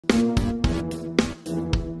Hello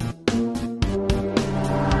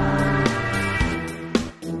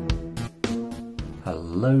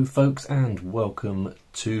folks, and welcome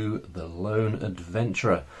to The Lone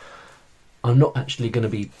Adventurer. I'm not actually going to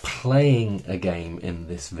be playing a game in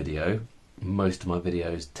this video. Most of my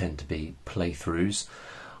videos tend to be playthroughs.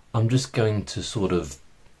 I'm just going to sort of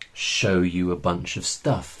show you a bunch of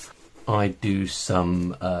stuff. I do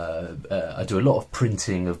a lot of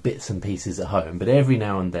printing of bits and pieces at home, but every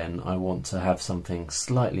now and then I want to have something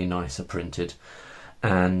slightly nicer printed,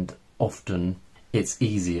 and often it's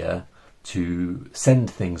easier to send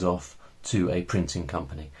things off to a printing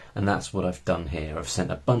company, and that's what I've done here. I've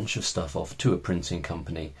sent a bunch of stuff off to a printing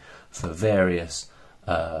company for various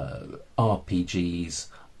RPGs,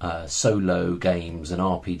 solo games and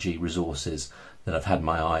RPG resources that I've had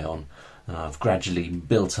my eye on. I've gradually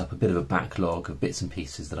built up a bit of a backlog of bits and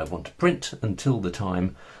pieces that I want to print until the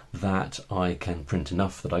time that I can print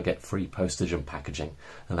enough that I get free postage and packaging,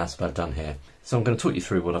 and that's what I've done here. So I'm going to talk you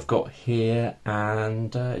through what I've got here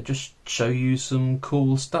and just show you some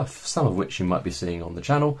cool stuff, some of which you might be seeing on the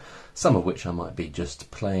channel, some of which I might be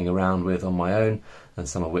just playing around with on my own, and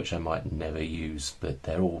some of which I might never use, but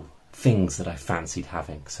they're all things that I fancied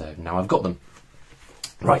having, so now I've got them.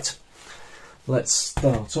 Right, let's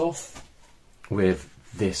start off with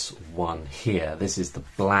this one here. This is the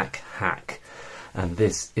Black Hack, and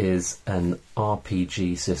this is an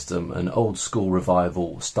RPG system, an old school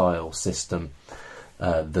revival style system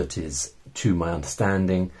that is, to my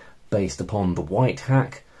understanding, based upon the White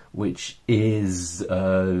Hack, which is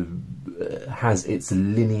has its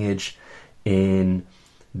lineage in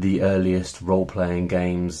the earliest role-playing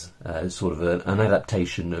games, sort of an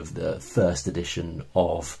adaptation of the first edition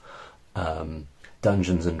of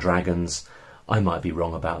Dungeons and Dragons. I might be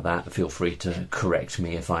wrong about that, feel free to correct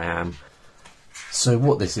me if I am. So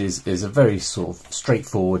what this is a very sort of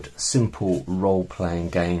straightforward, simple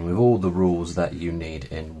role-playing game with all the rules that you need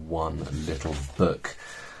in one little book.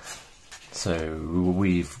 So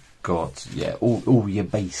we've got, yeah, all your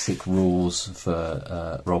basic rules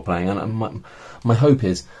for role-playing, and my hope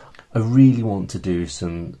is I really want to do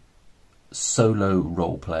some solo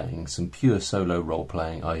role-playing, some pure solo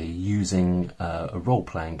role-playing, i.e. using a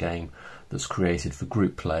role-playing game that's created for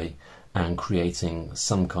group play and creating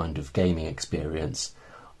some kind of gaming experience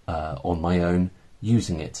on my own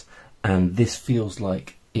using it. And this feels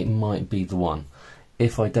like it might be the one.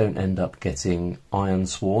 If I don't end up getting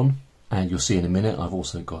Ironsworn, and you'll see in a minute, I've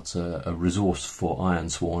also got a resource for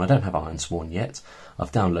Ironsworn. I don't have Ironsworn yet.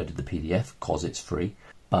 I've downloaded the PDF because it's free,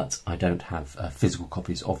 but I don't have physical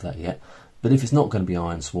copies of that yet. But if it's not going to be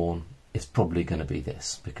Ironsworn, it's probably going to be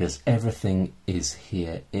this, because everything is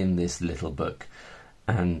here in this little book,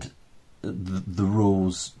 and the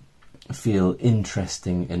rules feel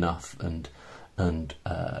interesting enough and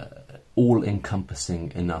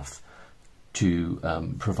all-encompassing enough to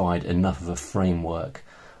provide enough of a framework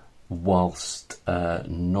whilst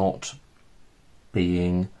not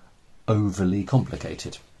being overly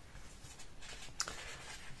complicated.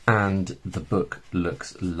 And the book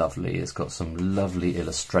looks lovely. It's got some lovely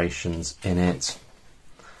illustrations in it.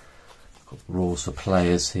 Got rules for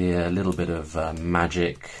players here, a little bit of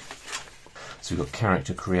magic. So we've got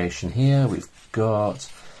character creation here. We've got,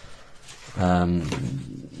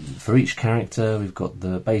 for each character, we've got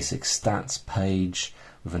the basic stats page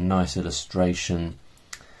with a nice illustration.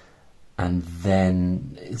 And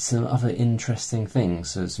then some other interesting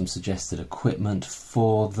things. So some suggested equipment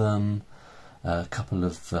for them. A couple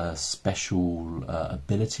of special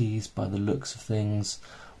abilities by the looks of things.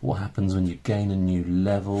 What happens when you gain a new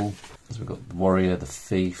level. So we've got the warrior, the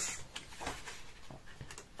thief,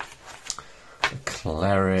 the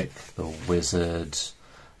cleric, the wizard,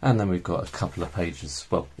 and then we've got a couple of pages,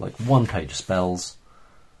 well, like one page of spells,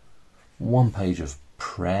 one page of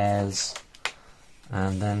prayers,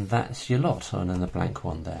 and then that's your lot, and then the blank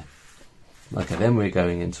one there. Okay, then we're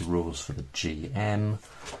going into rules for the GM.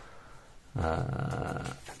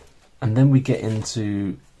 And then we get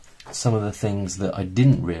into some of the things that I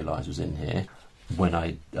didn't realise was in here when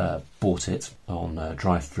I bought it on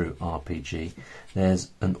Drive-Thru RPG.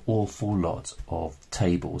 There's an awful lot of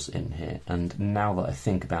tables in here, and now that I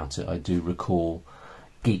think about it, I do recall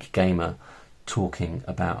Geek Gamer talking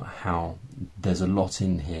about how there's a lot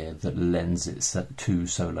in here that lends it to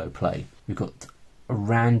solo play. We've got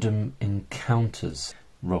random encounters.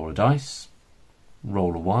 Roll a dice.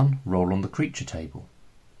 Roll a 1, roll on the creature table.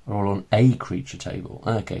 Roll on a creature table.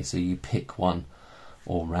 Okay, so you pick one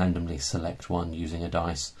or randomly select one using a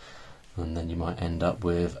dice, and then you might end up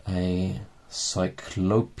with a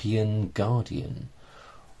Cyclopean Guardian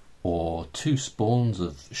or 2 spawns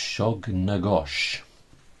of Shog Nagosh.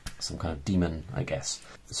 some kind of demon, I guess.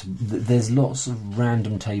 So there's lots of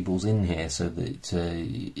random tables in here, so that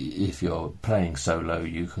if you're playing solo,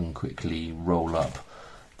 you can quickly roll up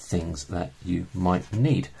things that you might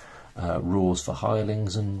need. Rules for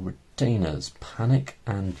hirelings and retainers, panic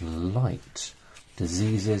and light,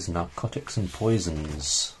 diseases, narcotics and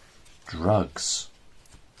poisons, drugs.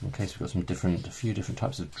 Okay, so we've got a few different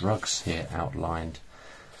types of drugs here outlined.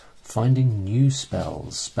 Finding new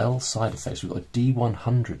spells, spell side effects. We've got a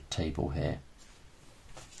D100 table here.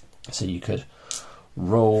 So you could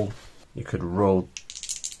roll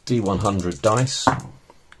D100 dice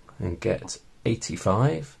and get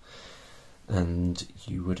 85, and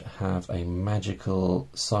you would have a magical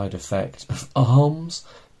side effect of arms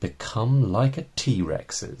become like a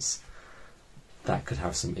T-Rex's. That could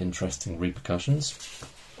have some interesting repercussions.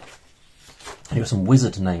 You've got some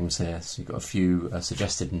wizard names here, so you've got a few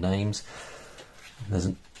suggested names. There's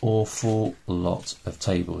an awful lot of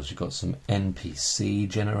tables. You've got some NPC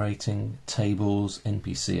generating tables,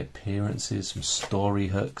 NPC appearances, some story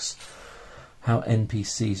hooks, how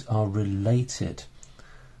NPCs are related.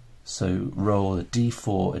 So roll a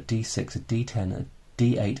D4, a D6, a D10, a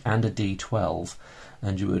D8 and a D12,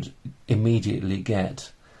 and you would immediately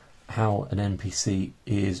get how an NPC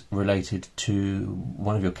is related to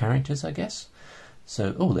one of your characters, I guess.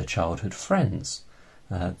 So, they're childhood friends.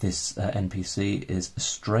 This NPC is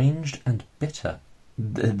estranged and bitter.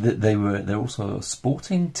 They're also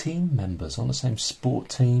sporting team members on the same sport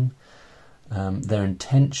team. Their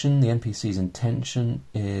intention, the NPC's intention,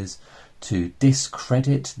 is to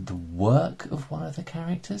discredit the work of one of the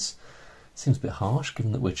characters. Seems a bit harsh,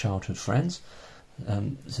 given that we're childhood friends.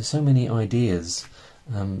 So many ideas.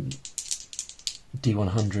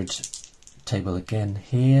 D100 table again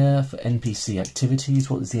here for NPC activities.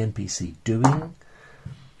 What is the NPC doing?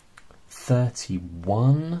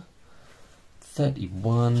 31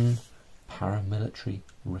 paramilitary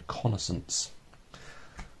reconnaissance.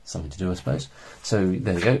 Something to do, I suppose. So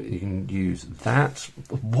there you go, you can use that.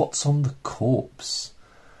 What's on the corpse?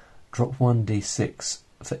 Drop 1d6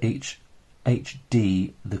 for each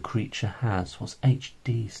HD the creature has. What's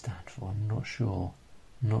HD stand for? I'm not sure.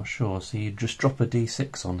 So you just drop a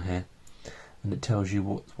d6 on here and it tells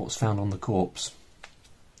you what's found on the corpse.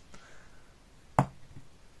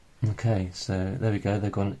 Okay, so there we go.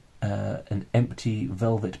 They've got an empty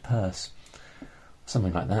velvet purse,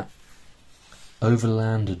 something like that.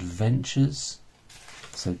 Overland adventures.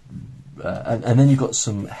 So, and then you've got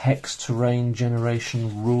some hex terrain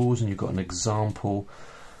generation rules, and you've got an example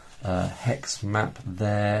hex map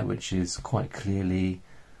there, which is quite clearly,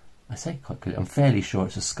 I say quite clearly, I'm fairly sure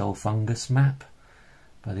it's a Skull Fungus map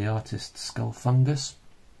by the artist Skull Fungus.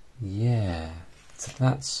 Yeah, so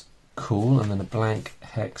that's cool. And then a blank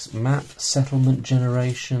hex map, settlement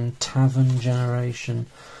generation, tavern generation,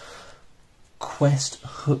 quest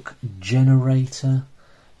hook generator.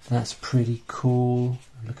 That's pretty cool.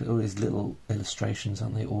 Look at all these little illustrations,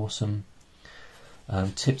 aren't they awesome?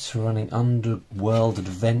 Tips for running underworld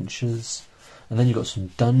adventures. And then you've got some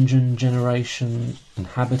dungeon generation,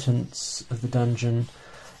 inhabitants of the dungeon,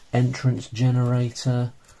 entrance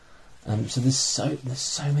generator. So there's so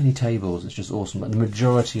many tables. It's just awesome. But the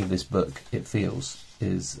majority of this book, it feels,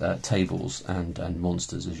 is tables and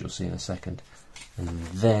monsters, as you'll see in a second. And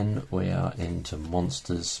then we are into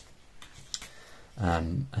monsters.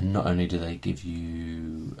 And not only do they give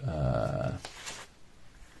you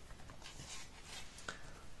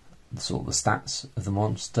sort of the stats of the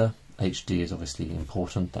monster. HD is obviously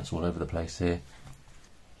important, that's all over the place here.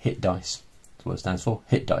 Hit dice, that's what it stands for,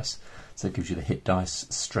 hit dice. So it gives you the hit dice,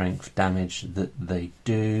 strength, damage that they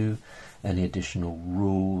do, any additional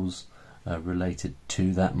rules related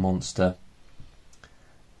to that monster.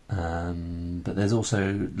 But there's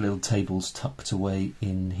also little tables tucked away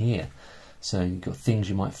in here. So you've got things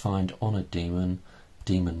you might find on a demon,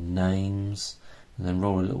 demon names, and then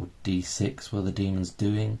roll a little d6. What are the demons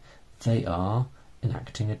doing? They are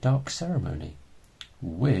enacting a dark ceremony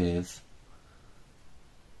with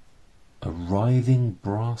a writhing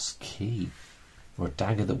brass key or a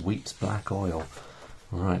dagger that weeps black oil.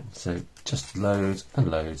 Alright, so just loads and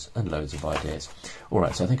loads and loads of ideas.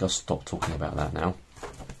 Alright, so I think I'll stop talking about that now.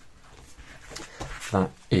 That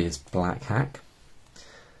is Black Hack.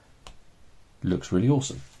 Looks really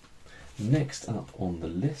awesome. Next up on the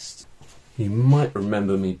list, you might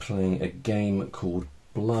remember me playing a game called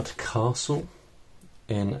Blood Castle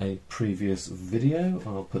in a previous video.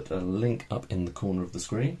 I'll put a link up in the corner of the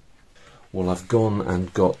screen. Well, I've gone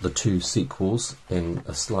and got the 2 sequels in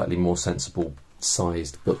a slightly more sensible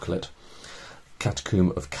sized booklet,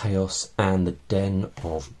 Catacomb of Chaos and the Den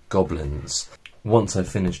of Goblins. once I've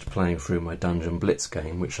finished playing through my Dungeon Blitz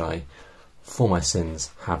game, which I, for my sins,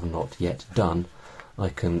 have not yet done, I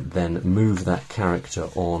can then move that character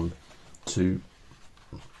on to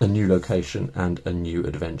a new location and a new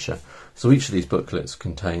adventure. So each of these booklets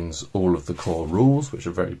contains all of the core rules, which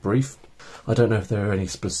are very brief. I don't know if there are any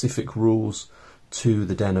specific rules to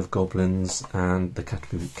the Den of Goblins and the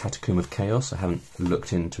Catacomb of Chaos. I haven't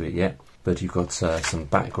looked into it yet, but you've got some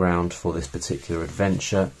background for this particular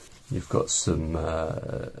adventure. You've got some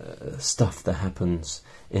stuff that happens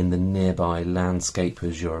in the nearby landscape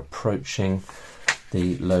as you're approaching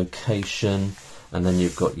the location, and then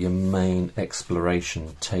you've got your main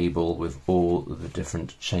exploration table with all the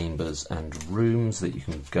different chambers and rooms that you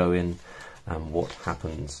can go in and what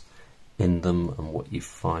happens in them and what you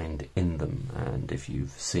find in them. And if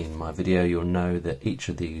you've seen my video, you'll know that each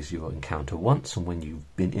of these you'll encounter once, and when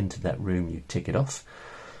you've been into that room you tick it off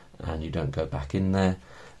and you don't go back in there,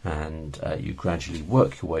 and you gradually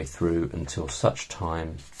work your way through until such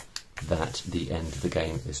time that the end of the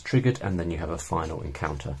game is triggered, and then you have a final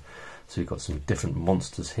encounter. So we've got some different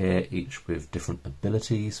monsters here, each with different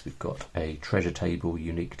abilities. We've got a treasure table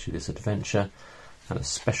unique to this adventure, and a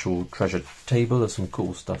special treasure table. There's some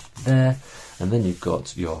cool stuff there. And then you've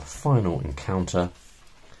got your final encounter,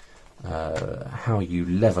 how you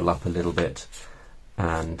level up a little bit,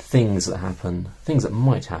 and things that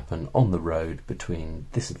might happen on the road between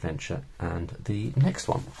this adventure and the next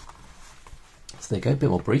one. So there you go, a bit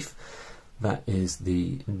more brief. That is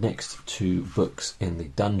the next two books in the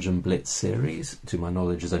Dungeon Blitz series. To my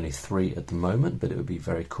knowledge, there's only 3 at the moment, but it would be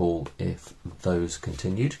very cool if those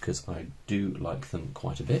continued, because I do like them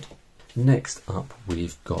quite a bit. Next up,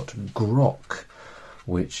 we've got Grok,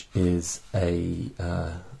 which is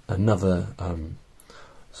another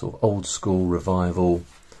sort of old school revival,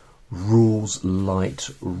 rules light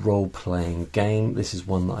role-playing game. This is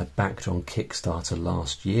one that I backed on Kickstarter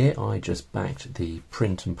last year. I just backed the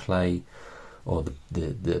print and play, or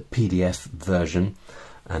the PDF version,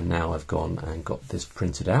 and now I've gone and got this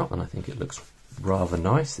printed out, and I think it looks rather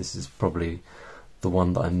nice. This is probably the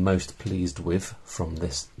one that I'm most pleased with from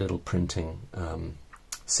this little printing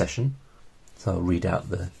session. So I'll read out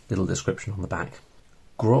the little description on the back.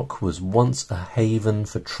 Grok was once a haven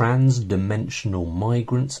for trans-dimensional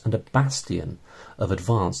migrants and a bastion of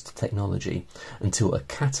advanced technology, until a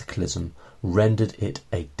cataclysm rendered it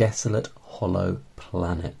a desolate, hollow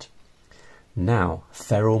planet. Now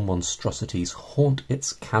feral monstrosities haunt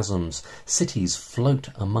its chasms, cities float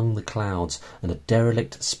among the clouds, and a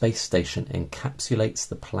derelict space station encapsulates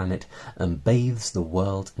the planet and bathes the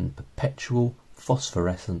world in perpetual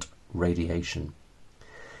phosphorescent radiation.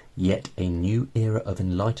 Yet a new era of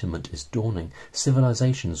enlightenment is dawning.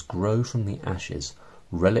 Civilizations grow from the ashes.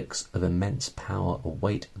 Relics of immense power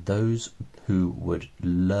await those who would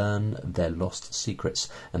learn their lost secrets,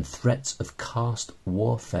 and threats of caste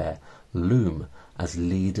warfare loom as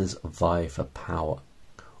leaders vie for power.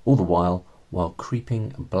 All the while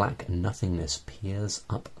creeping black nothingness peers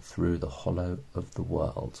up through the hollow of the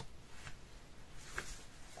world.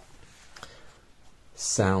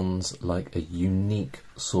 Sounds like a unique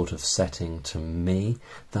sort of setting to me.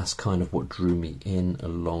 That's kind of what drew me in,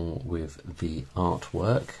 along with the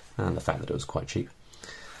artwork and the fact that it was quite cheap.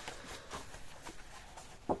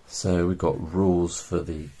 So we've got rules for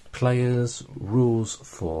the players, rules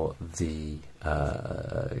for the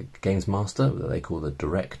games master, that they call the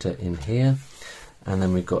director, in here, and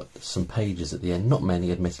then we've got some pages at the end, not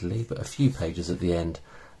many admittedly, but a few pages at the end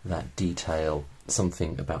that detail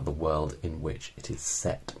something about the world in which it is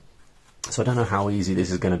set. So I don't know how easy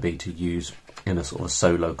this is going to be to use in a sort of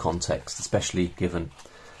solo context, especially given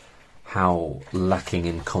how lacking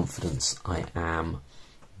in confidence I am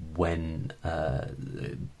when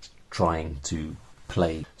trying to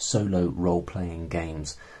play solo role-playing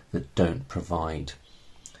games that don't provide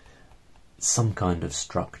some kind of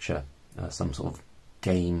structure, some sort of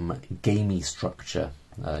gamey structure.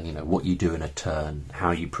 You know, what you do in a turn,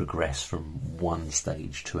 how you progress from one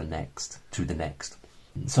stage to the next.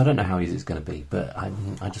 So I don't know how easy it's going to be, but I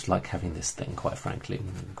just like having this thing, quite frankly.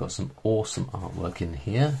 We've got some awesome artwork in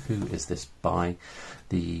here. Who is this by?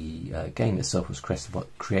 The game itself was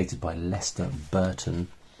created by Lester Burton.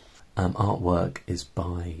 Artwork is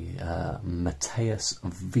by Matthias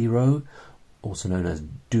Viro, also known as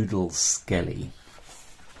Doodle Skelly,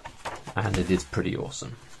 and it is pretty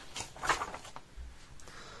awesome.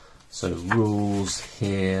 So rules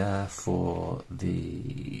here for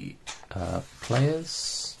the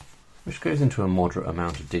players, which goes into a moderate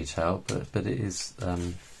amount of detail, but it is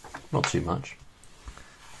not too much.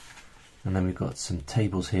 And then we've got some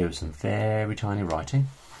tables here with some very tiny writing.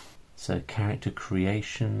 So character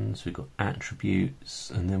creations, we've got attributes,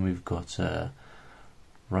 and then we've got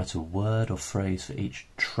write a word or phrase for each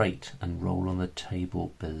trait and roll on the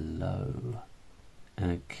table below.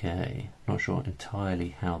 Okay, not sure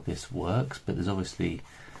entirely how this works, but there's obviously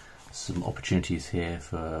some opportunities here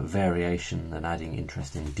for variation and adding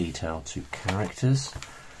interesting detail to characters.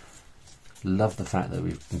 Love the fact that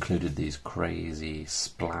we've included these crazy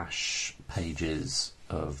splash pages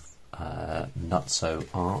of nutso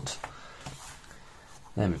art.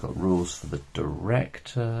 Then we've got rules for the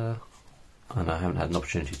director, and I haven't had an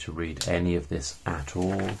opportunity to read any of this at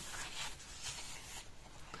all.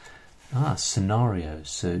 Scenarios,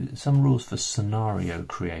 so some rules for scenario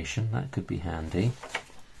creation, that could be handy.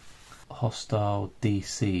 Hostile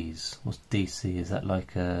DCs, what's DC? Is that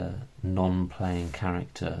like a non-playing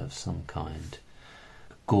character of some kind?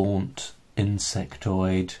 Gaunt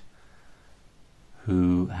insectoid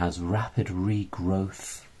who has rapid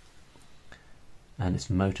regrowth and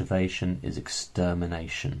its motivation is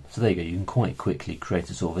extermination. So there you go, you can quite quickly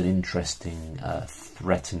create a sort of an interesting,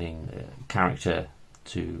 threatening character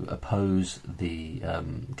to oppose the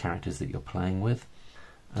characters that you're playing with.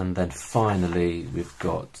 And then finally we've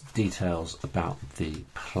got details about the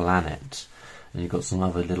planet, and you've got some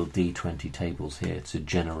other little D20 tables here to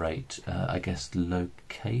generate, I guess,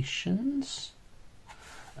 locations.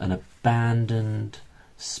 An abandoned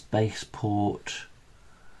spaceport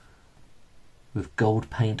with gold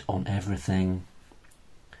paint on everything,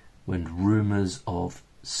 and rumours of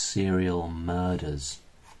serial murders.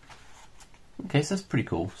 Okay, so that's pretty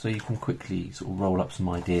cool. So you can quickly sort of roll up some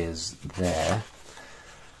ideas there.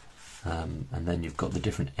 And then you've got the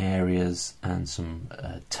different areas and some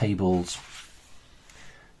tables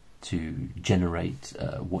to generate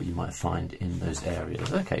what you might find in those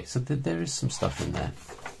areas. Okay, so there is some stuff in there.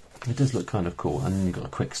 It does look kind of cool, and then you've got a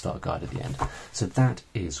quick start guide at the end. So that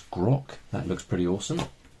is Grok. That looks pretty awesome.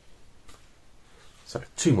 So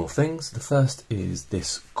two more things. The first is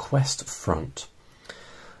this Quest Front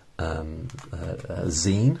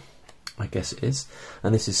zine, I guess it is,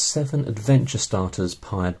 and this is 7 adventure starters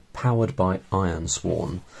powered by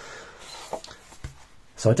Ironsworn.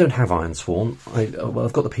 So I don't have Ironsworn. Well,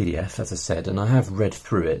 I've got the PDF, as I said, and I have read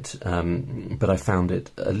through it, but I found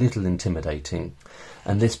it a little intimidating.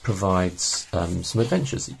 And this provides some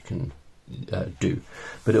adventures that you can do,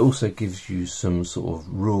 but it also gives you some sort of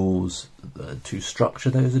rules to structure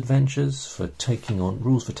those adventures, for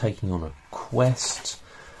rules for taking on a quest.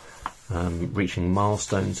 Reaching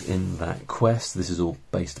milestones in that quest. This is all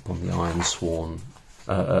based upon the Ironsworn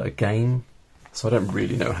game, so I don't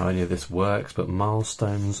really know how any of this works, but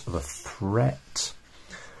milestones of a threat,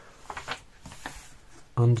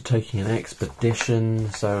 undertaking an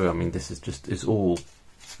expedition. So I mean, this is just, it's all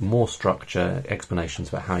more structure, explanations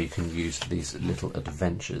about how you can use these little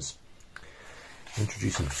adventures.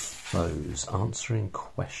 Introducing foes, answering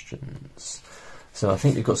questions. So I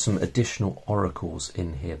think we've got some additional oracles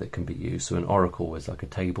in here that can be used. So an oracle is like a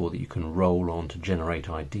table that you can roll on to generate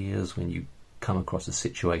ideas when you come across a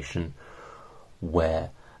situation where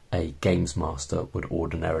a games master would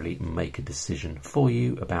ordinarily make a decision for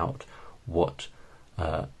you about what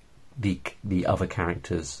the other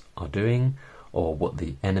characters are doing, or what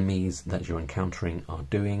the enemies that you're encountering are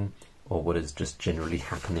doing, or what is just generally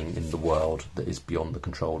happening in the world that is beyond the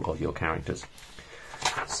control of your characters.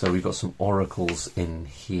 So we've got some oracles in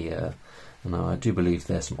here, and I do believe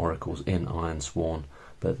there's some oracles in Ironsworn,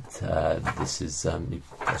 but this is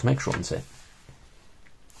let's make sure and see.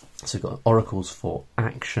 So we've got oracles for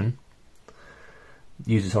action.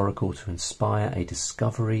 Use this oracle to inspire a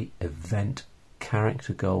discovery, event,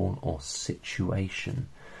 character goal, or situation.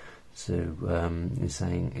 So you're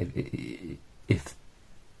saying if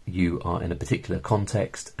you are in a particular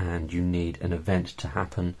context and you need an event to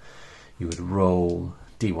happen, you would roll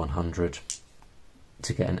D100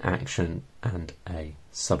 to get an action and a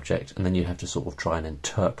subject, and then you have to sort of try and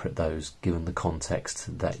interpret those given the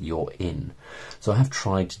context that you're in. So I have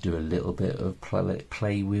tried to do a little bit of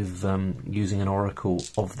play with using an oracle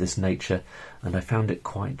of this nature, and I found it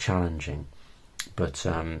quite challenging. But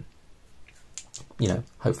you know,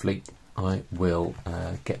 hopefully I will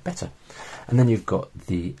get better. And then you've got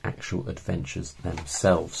the actual adventures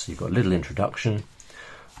themselves. So you've got a little introduction,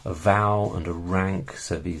 a vow and a rank,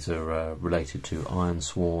 so these are related to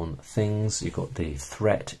Ironsworn things. You've got the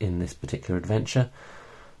threat in this particular adventure,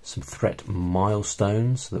 some threat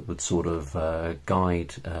milestones that would sort of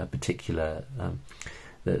guide particular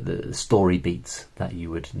the story beats that you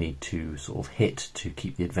would need to sort of hit to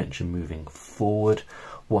keep the adventure moving forward.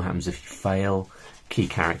 What happens if you fail? Key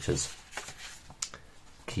characters,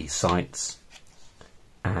 key sites,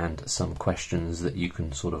 and some questions that you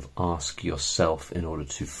can sort of ask yourself in order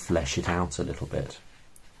to flesh it out a little bit.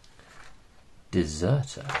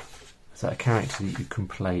 Deserter. Is that a character that you can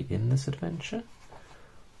play in this adventure?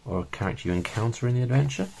 Or a character you encounter in the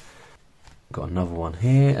adventure? Got another one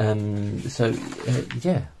here.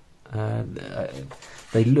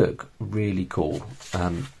 They look really cool.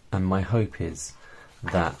 And my hope is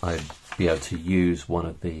that I'd be able to use one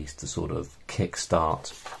of these to sort of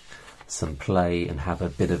kickstart some play and have a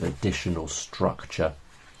bit of additional structure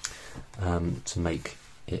to make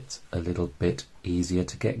it a little bit easier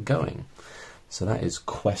to get going. So that is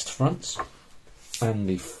Quest Fronts. And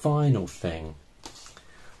the final thing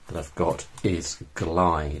that I've got is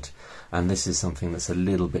Glide. And this is something that's a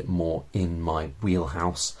little bit more in my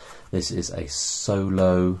wheelhouse. This is a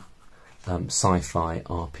solo sci-fi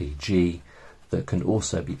RPG that can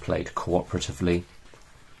also be played cooperatively.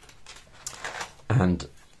 And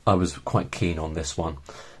I was quite keen on this one,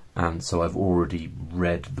 and so I've already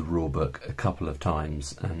read the rulebook a couple of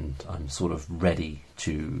times and I'm sort of ready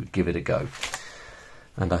to give it a go.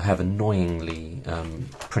 And I have annoyingly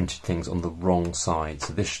printed things on the wrong side,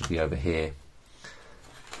 so this should be over here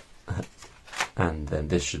and then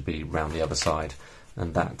this should be round the other side,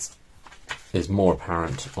 and that is more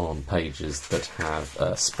apparent on pages that have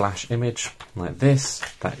a splash image like this.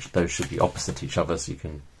 Those should be opposite each other so you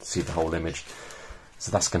can see the whole image.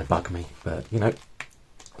 So that's going to bug me, but you know,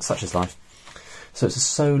 such is life. So it's a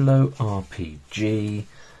solo RPG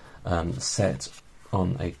set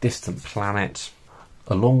on a distant planet.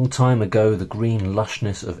 A long time ago, the green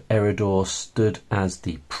lushness of Eredor stood as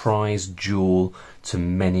the prize jewel to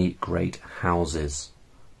many great houses.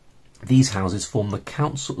 These houses form the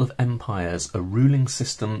Council of Empires, a ruling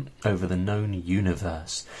system over the known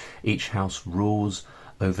universe. Each house rules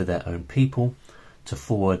over their own people to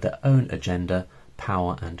forward their own agenda,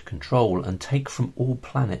 power and control, and take from all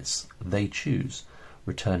planets they choose,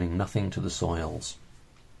 returning nothing to the soils.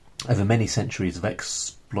 Over many centuries of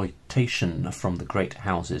exploitation from the great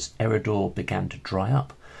houses, Eredor began to dry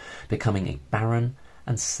up, becoming a barren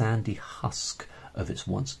and sandy husk of its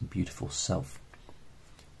once beautiful self.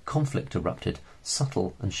 Conflict erupted,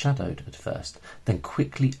 subtle and shadowed at first, then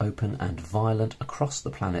quickly open and violent across the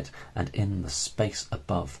planet and in the space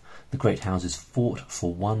above. The great houses fought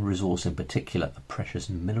for one resource in particular, a precious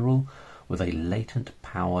mineral with a latent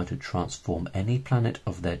power to transform any planet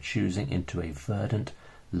of their choosing into a verdant,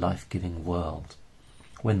 life-giving world.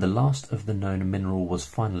 When the last of the known mineral was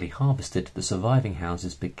finally harvested, the surviving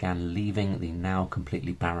houses began leaving the now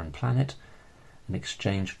completely barren planet in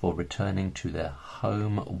exchange for returning to their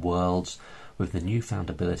home worlds with the newfound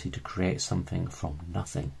ability to create something from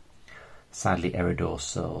nothing. Sadly, Eredor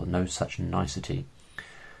saw no such nicety.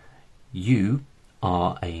 You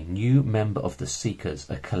are a new member of the Seekers,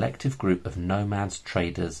 a collective group of nomads,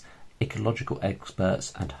 traders, ecological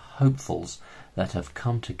experts and hopefuls that have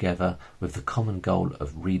come together with the common goal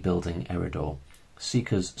of rebuilding Eredor.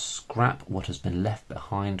 Seekers scrap what has been left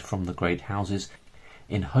behind from the great houses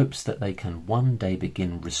in hopes that they can one day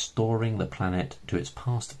begin restoring the planet to its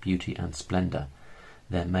past beauty and splendour.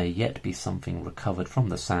 There may yet be something recovered from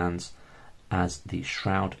the sands, as the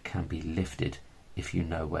shroud can be lifted if you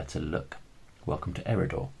know where to look. Welcome to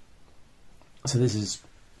Eredor. So this is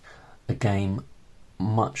a game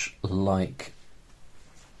much like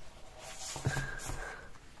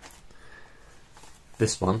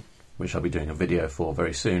this one, which I'll be doing a video for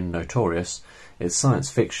very soon, Notorious. It's science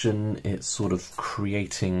fiction, it's sort of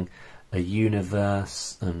creating a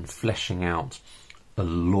universe and fleshing out a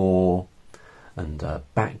lore and a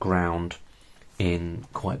background in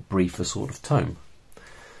quite brief a sort of tome.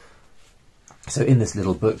 So in this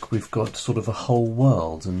little book we've got sort of a whole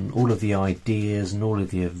world and all of the ideas and all of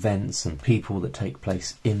the events and people that take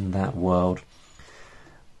place in that world.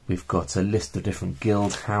 We've got a list of different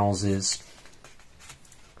guild houses.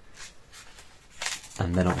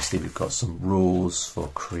 And then obviously we've got some rules for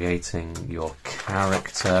creating your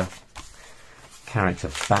character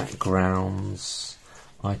backgrounds,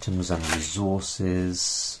 items and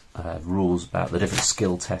resources, rules about the different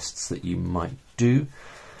skill tests that you might do,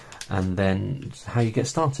 and then how you get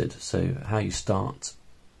started. So how you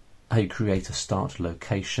create a start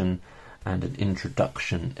location and an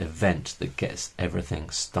introduction event that gets everything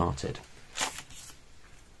started.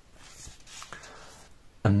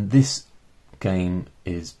 And this game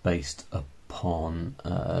is based upon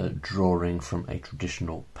drawing from a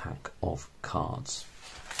traditional pack of cards.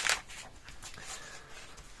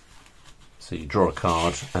 So you draw a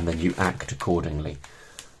card and then you act accordingly.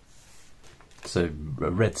 So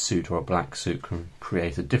a red suit or a black suit can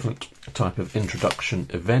create a different type of introduction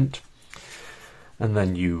event. and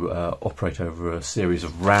then you operate over a series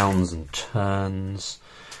of rounds and turns,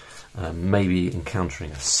 maybe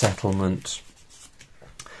encountering a settlement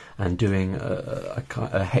and doing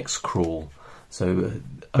a hex crawl. So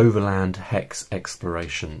overland hex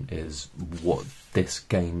exploration is what this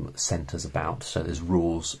game centres about. So there's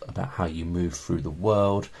rules about how you move through the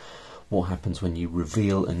world, what happens when you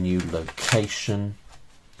reveal a new location,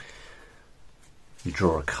 you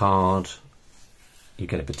draw a card, you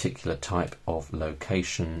get a particular type of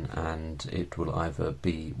location, and it will either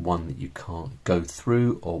be one that you can't go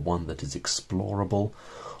through, or one that is explorable,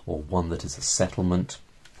 or one that is a settlement.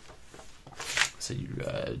 So you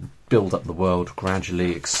build up the world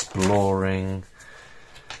gradually, exploring,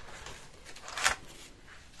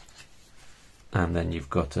 and then you've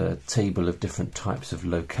got a table of different types of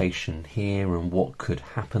location here and what could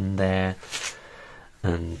happen there.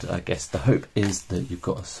 And I guess the hope is that you've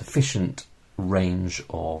got a sufficient range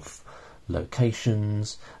of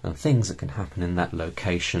locations and things that can happen in that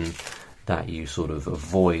location that you sort of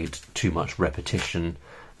avoid too much repetition,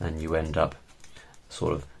 and you end up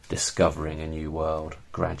sort of discovering a new world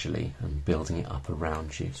gradually and building it up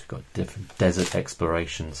around you. So we've got different desert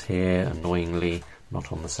explorations here, annoyingly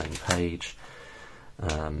not on the same page.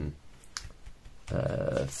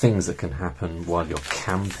 Things that can happen while you're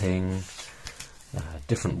camping,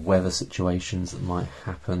 different weather situations that might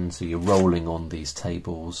happen, so you're rolling on these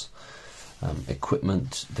tables.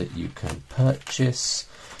 Equipment that you can purchase.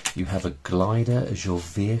 You have a glider as your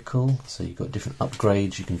vehicle, so you've got different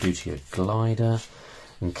upgrades you can do to your glider.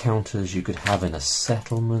 Encounters you could have in a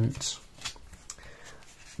settlement.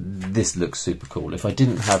 This looks super cool. If I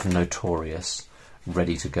didn't have Notorious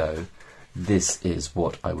ready to go, this is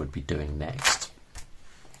what I would be doing next.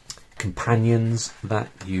 Companions that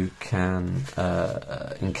you can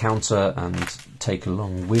encounter and take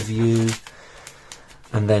along with you.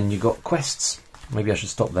 And then you've got quests. Maybe I should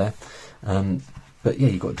stop there. But yeah,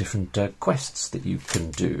 you've got different quests that you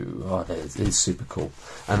can do. Oh, it's super cool.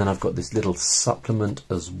 And then I've got this little supplement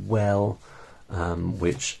as well,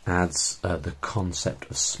 which adds the concept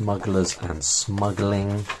of smugglers and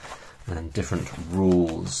smuggling, and different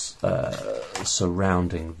rules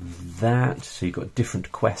surrounding that. So you've got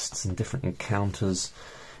different quests and different encounters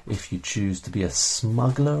if you choose to be a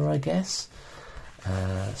smuggler, I guess.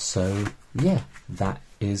 So yeah, that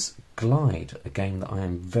is Glide, a game that I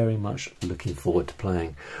am very much looking forward to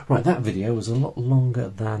playing. Right, that video was a lot longer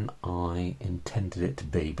than I intended it to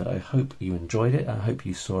be, but I hope you enjoyed it. I hope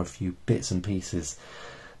you saw a few bits and pieces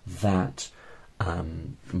that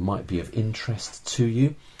might be of interest to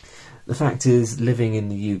you. The fact is, living in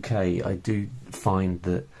the UK, I do find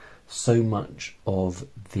that so much of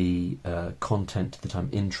the content that I'm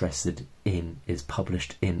interested in is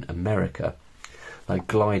published in America. Like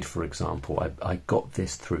Glide, for example, I got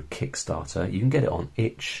this through Kickstarter. You can get it on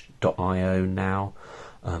itch.io now,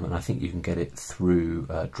 and I think you can get it through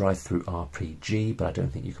DriveThruRPG, but I don't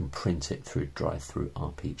think you can print it through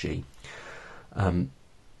DriveThruRPG.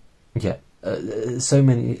 So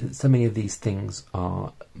many of these things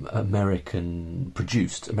are America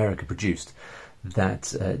produced,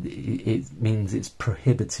 that it means it's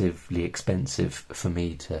prohibitively expensive for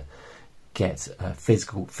me to get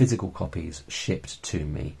physical copies shipped to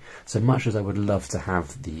me. So much as I would love to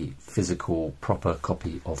have the physical proper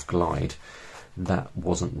copy of Glide, that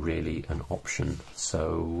wasn't really an option.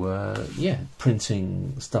 So yeah,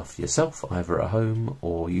 printing stuff yourself, either at home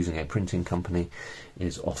or using a printing company,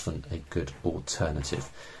 is often a good alternative.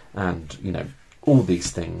 And you know, all these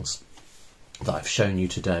things that I've shown you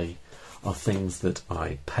today are things that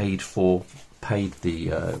I paid for, paid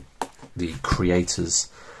the creators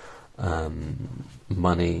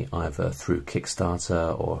money, either through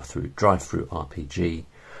Kickstarter or through DriveThruRPG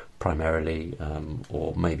primarily,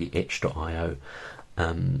 or maybe itch.io.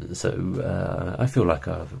 So I feel like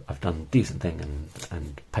I've done a decent thing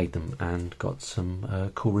and paid them and got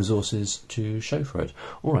some cool resources to show for it.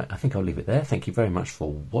 Alright, I think I'll leave it there. Thank you very much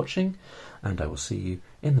for watching, and I will see you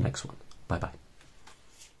in the next one. Bye bye.